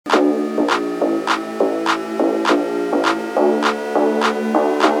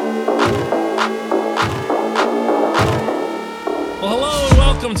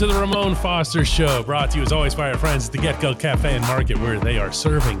Welcome to the Ramon Foster Show, brought to you as always by our friends at the Get Go Cafe and Market, where they are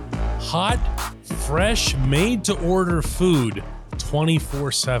serving hot, fresh, made-to-order food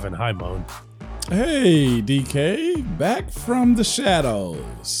 24/7. Hi, Moan. Hey, DK, back from the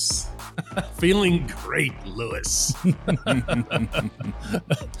shadows. Feeling great, Lewis.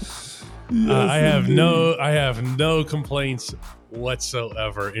 I have no complaints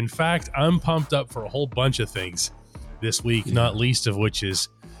whatsoever. In fact, I'm pumped up for a whole bunch of things this week, not least of which is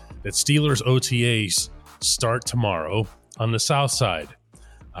that Steelers OTAs start tomorrow on the South Side.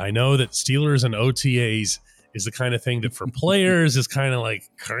 I know that Steelers and OTAs is the kind of thing that for players is kind of like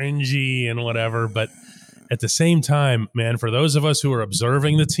cringy and whatever, but at the same time, man, for those of us who are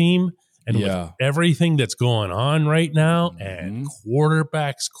observing the team and with everything that's going on right now and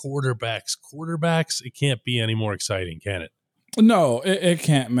quarterbacks, it can't be any more exciting, can it? No, it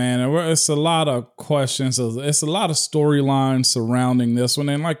can't, man. It's a lot of questions. It's a lot of storylines surrounding this one.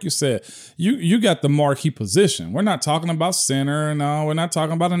 And like you said, you got the marquee position. We're not talking about center. No, we're not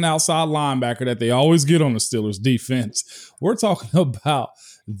talking about an outside linebacker that they always get on the Steelers defense. We're talking about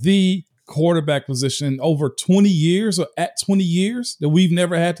the quarterback position in over 20 years or at 20 years that we've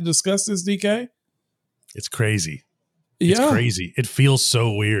never had to discuss this, DK. It's crazy. It's crazy. It feels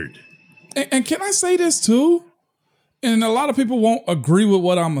so weird. And can I say this too? And a lot of people won't agree with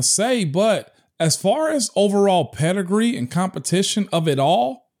what I'm going to say, but as far as overall pedigree and competition of it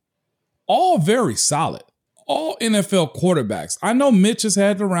all very solid. All NFL quarterbacks. I know Mitch has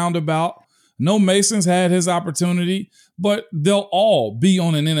had the roundabout. No, Mason's had his opportunity, but they'll all be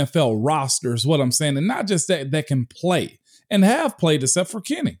on an NFL roster is what I'm saying. And not just that can play and have played except for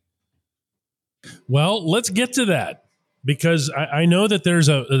Kenny. Well, let's get to that because I know that there's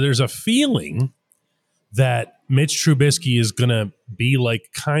a feeling that Mitch Trubisky is going to be like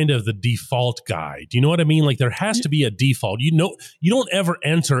kind of the default guy. Do you know what I mean? Like there has to be a default. You don't ever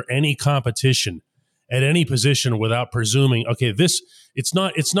enter any competition at any position without presuming, okay, it's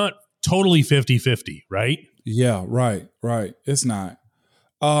not totally 50-50, right? Yeah, right. It's not.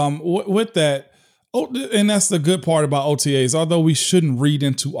 With that, and that's the good part about OTAs, although we shouldn't read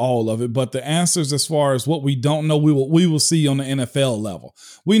into all of it, but the answers as far as what we don't know, we will see on the NFL level.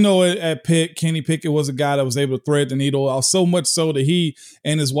 We know at Pitt, Kenny Pickett was a guy that was able to thread the needle, so much so that he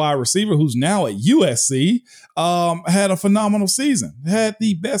and his wide receiver, who's now at USC, had a phenomenal season. Had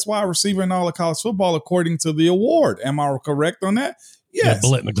the best wide receiver in all of college football, according to the award. Am I correct on that? Yes. Yeah,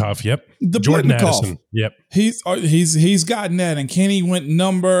 Blitnikoff, yep. Jordan Addison, yep. He's gotten that, and Kenny went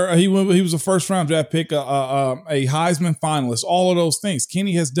he was a first round draft pick, a Heisman finalist, all of those things.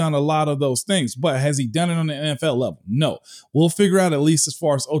 Kenny has done a lot of those things, but has he done it on the NFL level? No. We'll figure out, at least as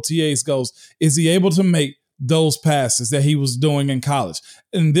far as OTAs goes, is he able to make those passes that he was doing in college?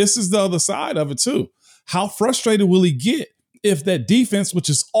 And this is the other side of it too. How frustrated will he get if that defense, which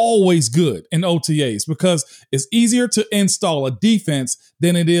is always good in OTAs, because it's easier to install a defense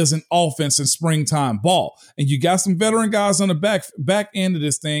than it is an offense in springtime ball. And you got some veteran guys on the back end of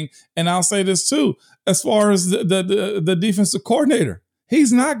this thing. And I'll say this too, as far as the defensive coordinator,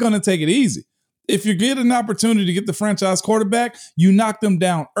 he's not going to take it easy. If you get an opportunity to get the franchise quarterback, you knock them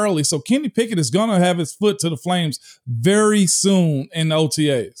down early. So Kenny Pickett is going to have his foot to the flames very soon in the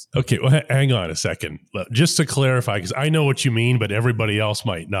OTAs. Okay, well, hang on a second. Just to clarify, because I know what you mean, but everybody else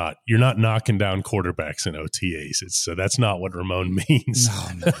might not. You're not knocking down quarterbacks in OTAs. So that's not what Ramon means.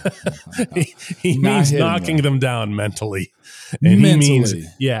 No. He means knocking them down mentally. And he means,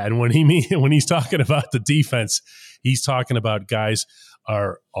 and when he's talking about the defense, he's talking about guys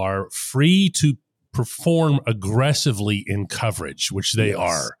are free to perform aggressively in coverage, which they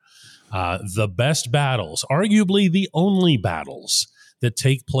are. The best battles, arguably the only battles that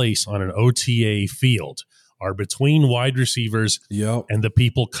take place on an OTA field, are between wide receivers and the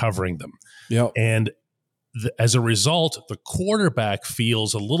people covering them. And as a result, the quarterback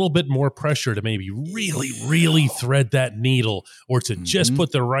feels a little bit more pressure to maybe really, really thread that needle or to just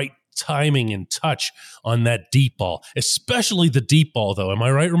put the right timing and touch on that deep ball, especially the deep ball, though. Am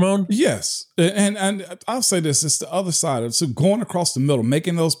I right, Ramon? Yes. And I'll say this, it's the other side of it. So going across the middle,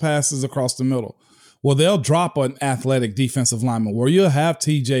 making those passes across the middle. Well, they'll drop an athletic defensive lineman where you'll have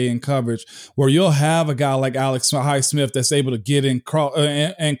TJ in coverage, where you'll have a guy like Alex Highsmith that's able to get in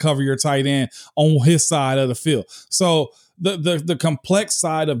and cover your tight end on his side of the field. So the complex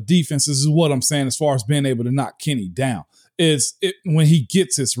side of defenses is what I'm saying as far as being able to knock Kenny down. Is it when he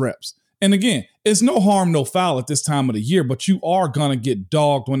gets his reps. And again, it's no harm, no foul at this time of the year, but you are going to get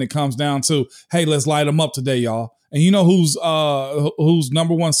dogged when it comes down to, hey, let's light them up today, y'all. And you know who's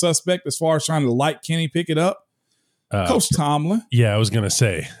number one suspect as far as trying to light Kenny Pickett up? Coach Tomlin. Yeah, I was going to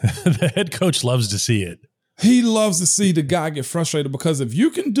say, the head coach loves to see it. He loves to see the guy get frustrated because if you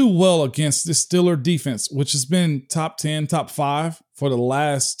can do well against this Steeler defense, which has been top 10, top 5 for the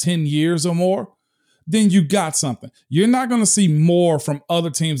last 10 years or more, then you got something. You're not going to see more from other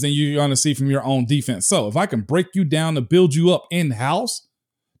teams than you're going to see from your own defense. So if I can break you down to build you up in-house,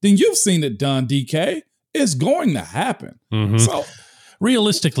 then you've seen it done, DK. It's going to happen. Mm-hmm. So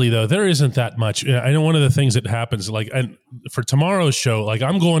realistically, though, there isn't that much. I know one of the things that happens, like, and for tomorrow's show, like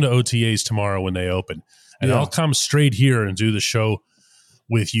I'm going to OTAs tomorrow when they open, and I'll come straight here and do the show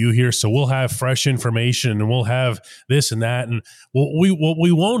with you here. So we'll have fresh information, and we'll have this and that. And what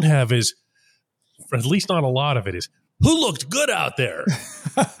we won't have is, or at least not a lot of it, is who looked good out there.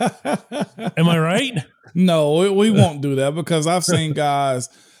 Am I right? No, we won't do that because I've seen guys.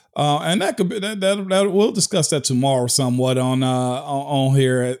 And that could be that we'll discuss that tomorrow somewhat on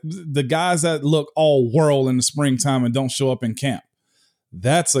here. The guys that look all whirl in the springtime and don't show up in camp.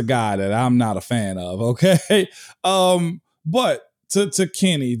 That's a guy that I'm not a fan of. Okay. But to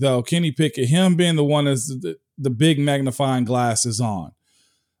Kenny though, Kenny Pickett, him being the one that's the big magnifying glass is on.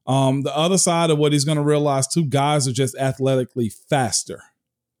 The other side of what he's going to realize, two guys are just athletically faster.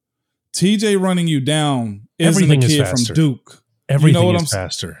 TJ running you down isn't a kid from Duke. Everything is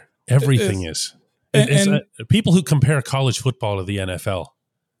faster. Everything is. And people who compare college football to the NFL,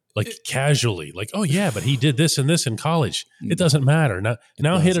 like casually, like, oh yeah, but he did this and this in college. It doesn't matter.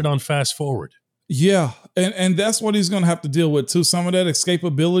 Now hit it on fast forward. Yeah, and that's what he's going to have to deal with too. Some of that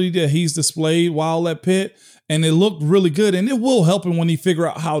escapability that he's displayed while at Pitt, and it looked really good, and it will help him when he figure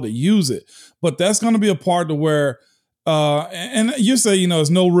out how to use it. But that's going to be a part to where, and you say, there's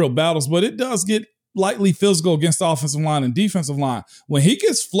no real battles, but it does get lightly physical against the offensive line and defensive line. When he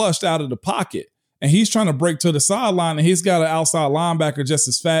gets flushed out of the pocket and he's trying to break to the sideline and he's got an outside linebacker just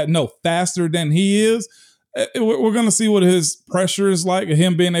as faster than he is, we're going to see what his pressure is like,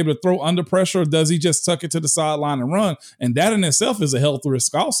 him being able to throw under pressure, or does he just tuck it to the sideline and run? And that in itself is a health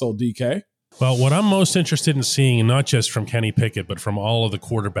risk also, DK. Well, what I'm most interested in seeing, and not just from Kenny Pickett, but from all of the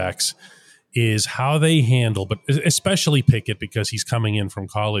quarterbacks, is how they handle, but especially Pickett because he's coming in from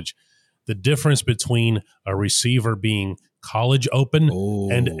college, the difference between a receiver being college open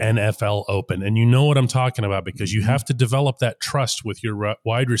and NFL open. And you know what I'm talking about because you have to develop that trust with your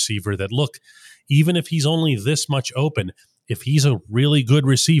wide receiver that, look, even if he's only this much open, if he's a really good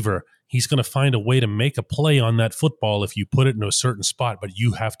receiver, he's going to find a way to make a play on that football if you put it in a certain spot. But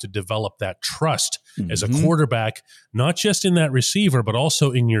you have to develop that trust as a quarterback, not just in that receiver, but also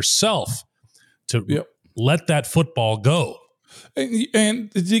in yourself to let that football go. And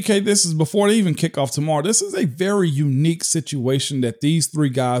DK, this is before they even kick off tomorrow. This is a very unique situation that these three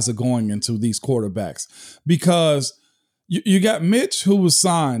guys are going into, these quarterbacks, because you got Mitch, who was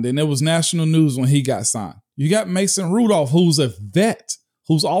signed, and it was national news when he got signed. You got Mason Rudolph, who's a vet,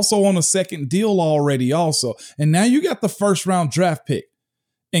 who's also on a second deal already also. And now you got the first round draft pick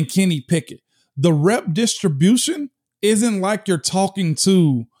and Kenny Pickett. The rep distribution isn't like you're talking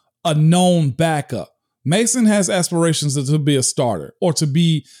to a known backup. Mason has aspirations to be a starter or to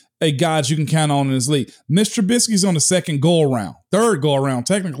be a guy you can count on in his league. Mitch Trubisky's on the third go around,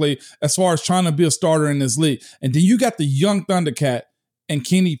 technically, as far as trying to be a starter in this league. And then you got the young Thundercat and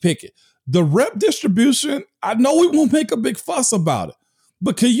Kenny Pickett. The rep distribution, I know we won't make a big fuss about it,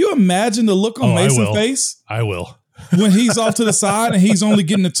 but can you imagine the look on Mason's face? I will. When he's off to the side and he's only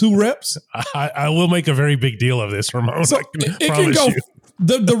getting the 2 reps? I will make a very big deal of this, Ramon. So it can go.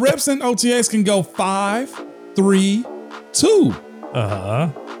 The reps in OTAs can go 5, 3, 2.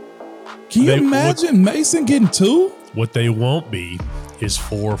 Can you imagine Mason getting 2? What they won't be is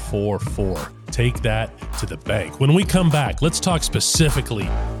 4, 4, 4. Take that to the bank. When we come back, let's talk specifically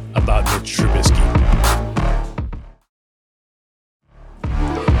about Mitch Trubisky.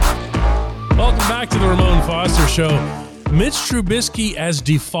 Welcome back to the Ramon Foster Show. Mitch Trubisky as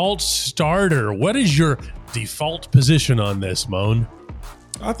default starter. What is your default position on this, Moan?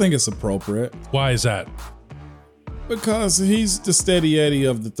 I think it's appropriate. Why is that? Because he's the steady Eddie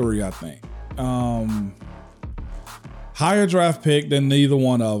of the 3, I think. Higher draft pick than neither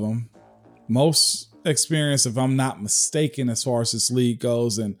one of them. Most experience, if I'm not mistaken, as far as this league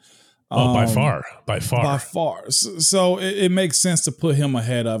goes. And by far. So it makes sense to put him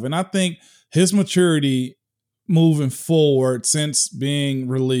ahead of. And I think his maturity moving forward since being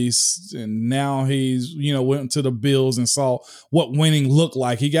released, and now he's, went to the Bills and saw what winning looked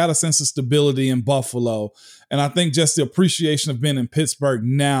like. He got a sense of stability in Buffalo. And I think just the appreciation of being in Pittsburgh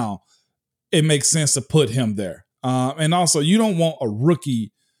now, it makes sense to put him there. And also, you don't want a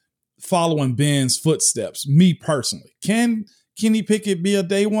rookie following Ben's footsteps, me personally. Can Kenny Pickett be a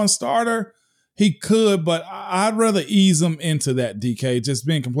day one starter? He could, but I'd rather ease him into that, DK, just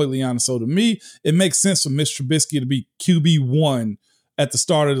being completely honest. So to me, it makes sense for Mitch Trubisky to be QB1 at the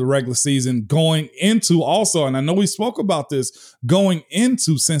start of the regular season, going into also, and I know we spoke about this, going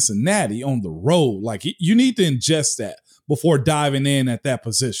into Cincinnati on the road. Like, you need to ingest that before diving in at that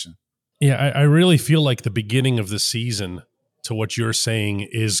position. Yeah, I really feel like the beginning of the season, to what you're saying,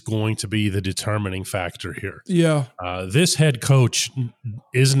 is going to be the determining factor here. Yeah. This head coach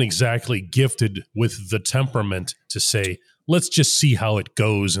isn't exactly gifted with the temperament to say, let's just see how it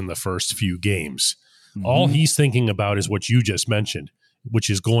goes in the first few games. Mm-hmm. All he's thinking about is what you just mentioned, which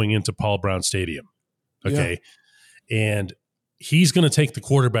is going into Paul Brown Stadium. Okay. Yeah. And he's going to take the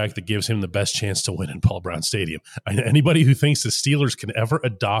quarterback that gives him the best chance to win in Paul Brown Stadium. Anybody who thinks the Steelers can ever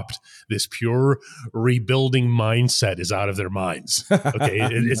adopt this pure rebuilding mindset is out of their minds. Okay.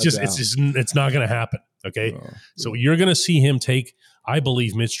 It's not going to happen. Okay. So you're going to see him take, I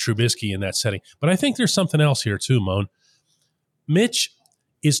believe, Mitch Trubisky in that setting. But I think there's something else here too, Moan. Mitch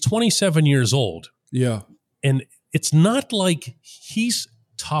is 27 years old. Yeah. And it's not like he's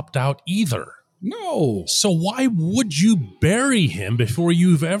topped out either. No. So why would you bury him before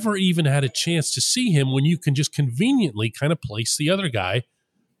you've ever even had a chance to see him, when you can just conveniently kind of place the other guy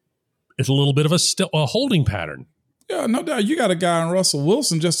as a little bit of a holding pattern? Yeah, no doubt. You got a guy in Russell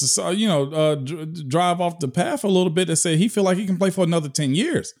Wilson just to, drive off the path a little bit that said he feel like he can play for another 10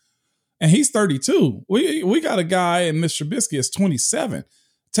 years. And he's 32. We got a guy in Mr. Trubisky is 27.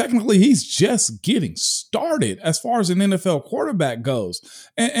 Technically, he's just getting started as far as an NFL quarterback goes.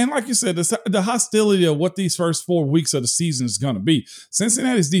 And like you said, the hostility of what these first 4 weeks of the season is going to be.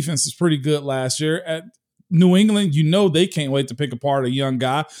 Cincinnati's defense is pretty good last year. At New England, they can't wait to pick apart a young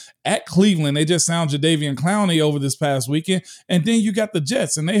guy. At Cleveland, they just signed Jadeveon Clowney over this past weekend. And then you got the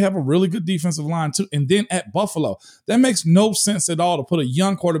Jets, and they have a really good defensive line too. And then at Buffalo, that makes no sense at all to put a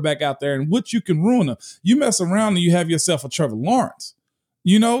young quarterback out there in which you can ruin them. You mess around and you have yourself a Trevor Lawrence.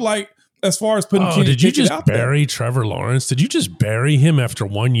 As far as putting Kenny did you Pickett just bury Trevor Lawrence? Did you just bury him after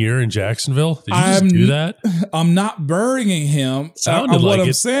 1 year in Jacksonville? Did you just do that? I'm not burying him. Sounded like what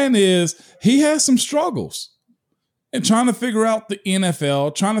I'm saying is he has some struggles and trying to figure out the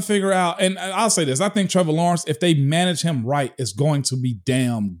NFL, trying to figure out, and I'll say this, I think Trevor Lawrence, if they manage him right, is going to be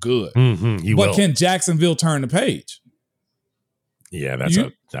damn good. Mm-hmm, but can Jacksonville turn the page? Yeah,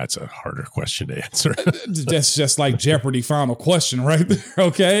 that's a harder question to answer. That's just like Jeopardy final question right there,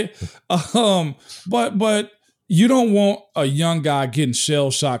 okay? But you don't want a young guy getting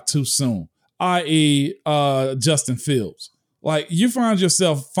shell-shocked too soon, i.e. Justin Fields. Like, you find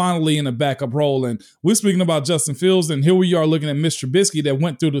yourself finally in a backup role, and we're speaking about Justin Fields, and here we are looking at Mitch Trubisky that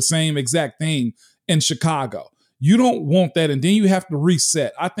went through the same exact thing in Chicago. You don't want that, and then you have to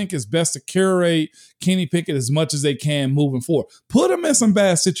reset. I think it's best to curate Kenny Pickett as much as they can moving forward. Put him in some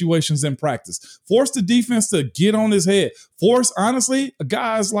bad situations in practice. Force the defense to get on his head. Force, honestly,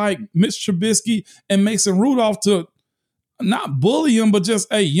 guys like Mitch Trubisky and Mason Rudolph to not bully him, but just,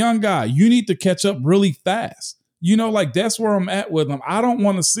 hey, young guy, you need to catch up really fast. That's where I'm at with him. I don't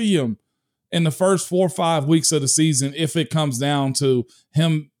want to see him in the first 4 or 5 weeks of the season if it comes down to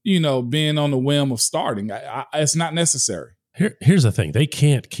him, being on the whim of starting. It's not necessary. Here's the thing. They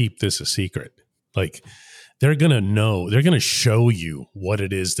can't keep this a secret. Like, they're going to know, they're going to show you what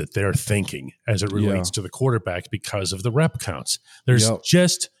it is that they're thinking as it relates to the quarterback because of the rep counts. There's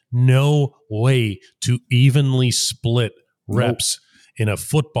just no way to evenly split reps in a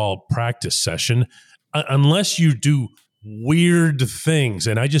football practice session unless you do weird things,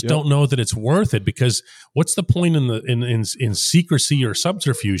 and I just don't know that it's worth it, because what's the point in secrecy or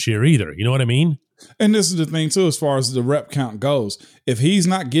subterfuge here either? You know what I mean? And this is the thing too, as far as the rep count goes. If he's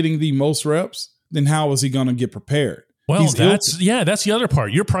not getting the most reps, then how is he going to get prepared? Well, that's the other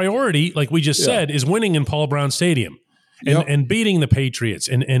part. Your priority, like we just said, is winning in Paul Brown Stadium and beating the Patriots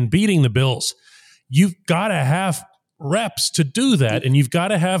and beating the Bills. You've got to have reps to do that, and you've got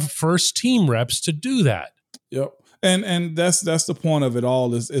to have first team reps to do that. Yep. And that's the point of it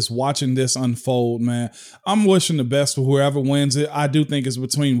all is watching this unfold, man. I'm wishing the best for whoever wins it. I do think it's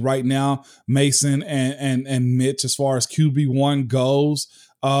between right now Mason and Mitch as far as QB1 goes.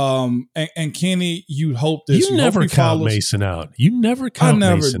 And Kenny, you'd hope this. You never count Mason out. You never count Mason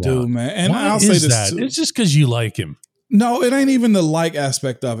out. I never do, man. And I'll say this too. It's just because you like him. No, it ain't even the like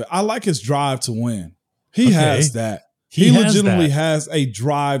aspect of it. I like his drive to win. He has that. He legitimately has a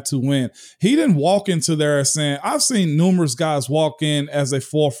drive to win. He didn't walk into there saying, I've seen numerous guys walk in as a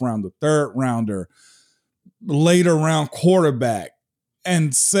 4th rounder, 3rd rounder, later round quarterback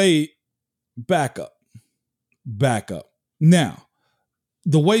and say, back up. Now,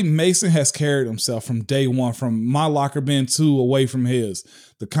 the way Mason has carried himself from day one, from my locker being 2 away from his,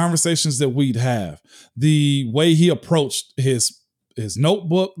 the conversations that we'd have, the way he approached his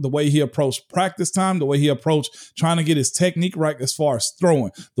notebook, the way he approached practice time, the way he approached trying to get his technique right as far as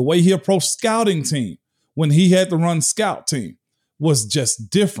throwing, the way he approached scouting team when he had to run scout team was just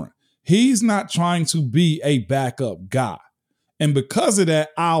different. He's not trying to be a backup guy. And because of that,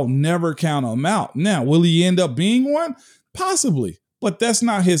 I'll never count him out. Now, will he end up being one? Possibly. But that's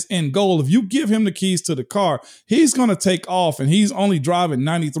not his end goal. If you give him the keys to the car, he's going to take off, and he's only driving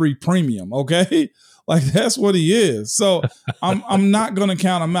 93 premium, okay? Like, that's what he is. So I'm not going to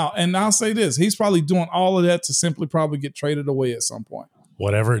count him out. And I'll say this, he's probably doing all of that to simply probably get traded away at some point.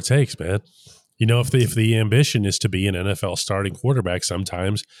 Whatever it takes, man. You know, if the ambition is to be an NFL starting quarterback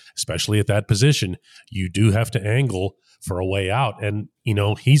sometimes, especially at that position, you do have to angle for a way out. And, you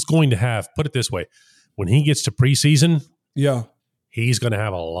know, he's going to have, put it this way, when he gets to preseason, he's going to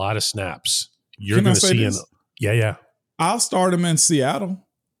have a lot of snaps. You're going to see him. Yeah. I'll start him in Seattle.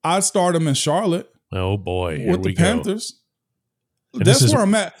 I'd start him in Charlotte. Oh, boy. With the Panthers. That's where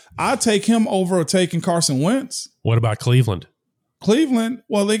I'm at. I'd take him over taking Carson Wentz. What about Cleveland? Cleveland,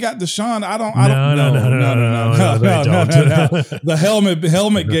 well, they got Deshaun. I don't. No, they don't. The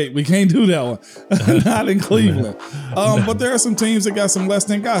helmet gate. We can't do that one. Not in Cleveland. But there are some teams that got some less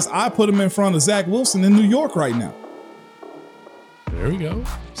than guys. I put him in front of Zach Wilson in New York right now. There we go.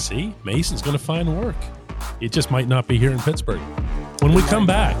 See, Mason's going to find work. It just might not be here in Pittsburgh. When we come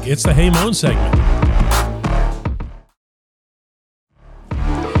back, it's the Hey Moan segment.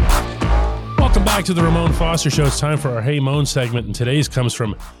 Welcome back to the Ramon Foster Show. It's time for our Hey Moan segment, and today's comes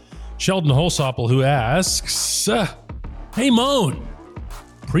from Sheldon Holsopple, who asks, Hey Moan,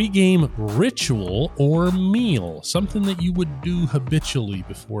 pregame ritual or meal, something that you would do habitually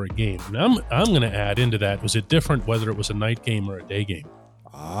before a game. And I'm going to add into that, was it different whether it was a night game or a day game?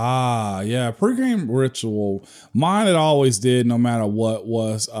 Yeah, pregame ritual. Mine it always did, no matter what,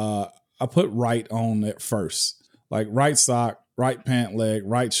 was I put right on it first, like right sock, right pant leg,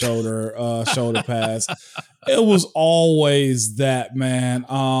 right shoulder, shoulder pads. It was always that, man.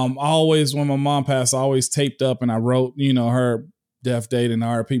 Always when my mom passed, I always taped up and I wrote, her death date and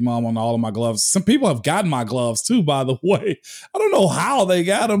RIP mom on all of my gloves. Some people have gotten my gloves too, by the way. I don't know how they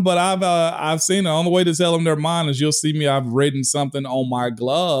got them, but I've seen it. On the way to tell them they're mine is you'll see me. I've written something on my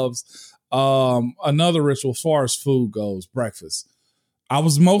gloves. Another ritual as far as food goes, breakfast. I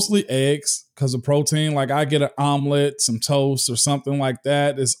was mostly eggs because of protein. Like I get an omelet, some toast or something like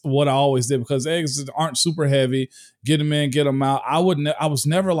that is what I always did because eggs aren't super heavy. Get them in, get them out. I was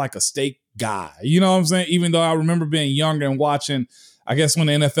never like a steak guy. You know what I'm saying? Even though I remember being younger and watching, I guess when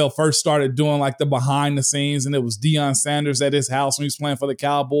the NFL first started doing like the behind the scenes and it was Deion Sanders at his house when he was playing for the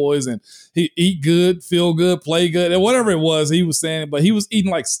Cowboys and he eat good, feel good, play good, and whatever it was he was saying, but he was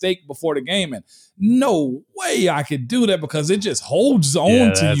eating like steak before the game and no way I could do that because it just holds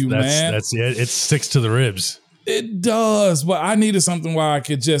on to you, man. That's it. It sticks to the ribs. It does, but I needed something where I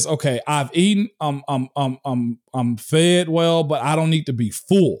could just, okay, I've eaten, I'm fed well, but I don't need to be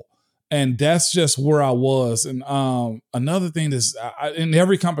full. And that's just where I was. And another thing is, in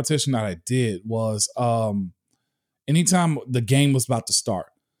every competition that I did was, anytime the game was about to start,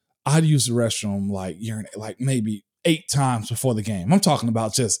 I'd use the restroom like maybe 8 times before the game. I'm talking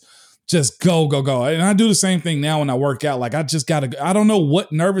about just go. And I do the same thing now when I work out. Like I just gotta. I don't know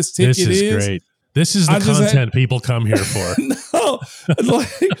what nervous tick it is. This is great. This is the content people come here for. No,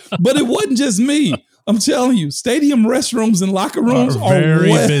 but it wasn't just me. I'm telling you, stadium restrooms and locker rooms are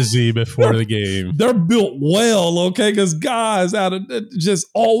very busy before the game. They're built well, okay? Because guys out of just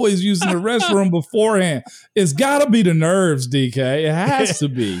always using the restroom beforehand. It's got to be the nerves, DK. It has to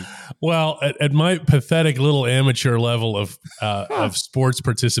be. Well, at my pathetic little amateur level of sports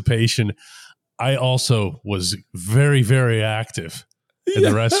participation, I also was very, very active in the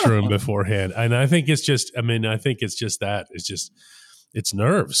restroom beforehand. And I think it's just, that. It's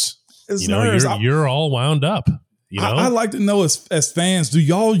nerves. It's nerves. You're all wound up. I like to know as fans, do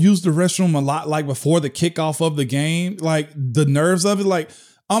y'all use the restroom a lot, like before the kickoff of the game? Like the nerves of it? Like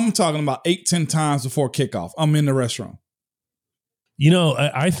I'm talking about 8-10 times before kickoff. I'm in the restroom.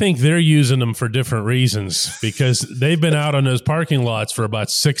 I think they're using them for different reasons because they've been out on those parking lots for about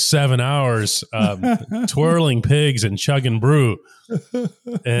 6-7 hours, twirling pigs and chugging brew.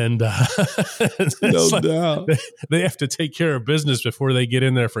 And no doubt. They have to take care of business before they get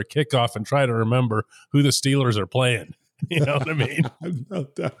in there for kickoff and try to remember who the Steelers are playing. You know what I mean? No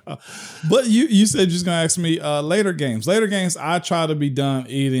doubt. But you said you're just going to ask me later games. Later games, I try to be done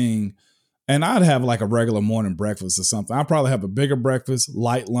eating And I'd have like a regular morning breakfast or something. I'd probably have a bigger breakfast,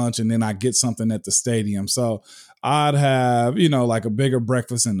 light lunch, and then I get something at the stadium. So I'd have, like a bigger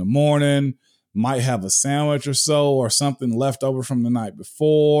breakfast in the morning, might have a sandwich or so or something left over from the night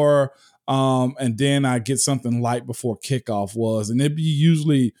before. And then I get something light before kickoff was. And it'd be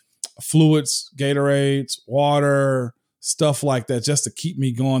usually fluids, Gatorades, water, stuff like that, just to keep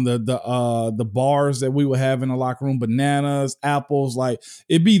me going. The bars that we would have in the locker room, bananas, apples, like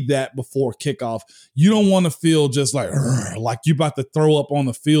it'd be that before kickoff. You don't want to feel just like you about to throw up on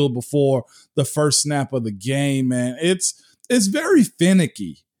the field before the first snap of the game, man. It's very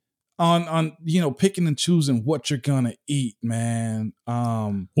finicky on picking and choosing what you're gonna eat, man.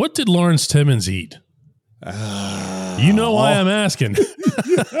 What did Lawrence Timmons eat? You know why I'm asking.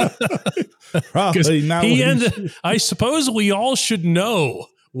 Probably not. I suppose we all should know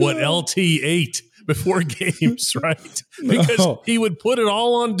what LT ate before games, right? Because he would put it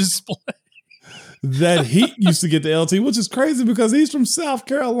all on display. That Heat used to get the LT, which is crazy because he's from South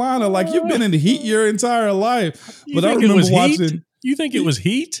Carolina. Like, you've been in the Heat your entire life. But I remember watching. Heat? You think it was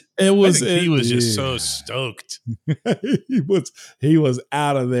Heat? It was. He was just so stoked. he was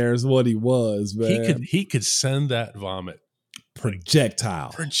out of there is what he was, man. He could send that vomit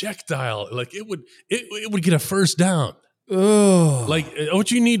projectile. Like it would get a first down. Oh, like what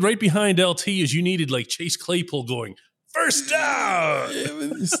you need right behind LT is you needed like Chase Claypool going first down.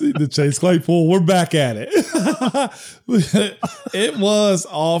 See the Chase Claypool. We're back at it. It was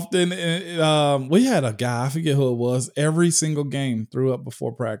often. We had a guy, I forget who it was. Every single game threw up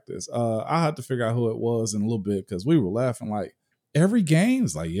before practice. I had to figure out who it was in a little bit because we were laughing. Like every game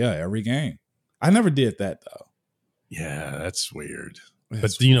is like, yeah, every game. I never did that though. Yeah, that's weird.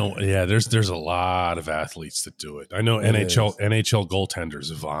 But there's a lot of athletes that do it. I know NHL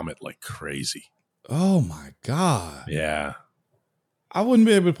goaltenders vomit like crazy. Oh my God. Yeah. I wouldn't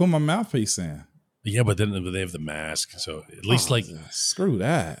be able to put my mouthpiece in. Yeah, but then they have the mask. So at least screw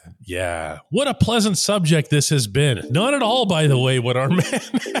that. Yeah. What a pleasant subject this has been. Not at all, by the way, what our man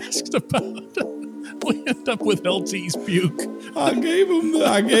asked about. We end up with LT's puke. I gave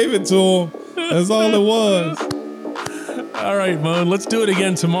it to him. That's all it was. All right, Moan, let's do it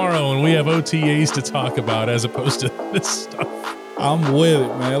again tomorrow when we have OTAs to talk about as opposed to this stuff. I'm with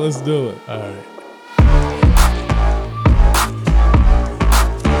it, man. Let's do it. All right.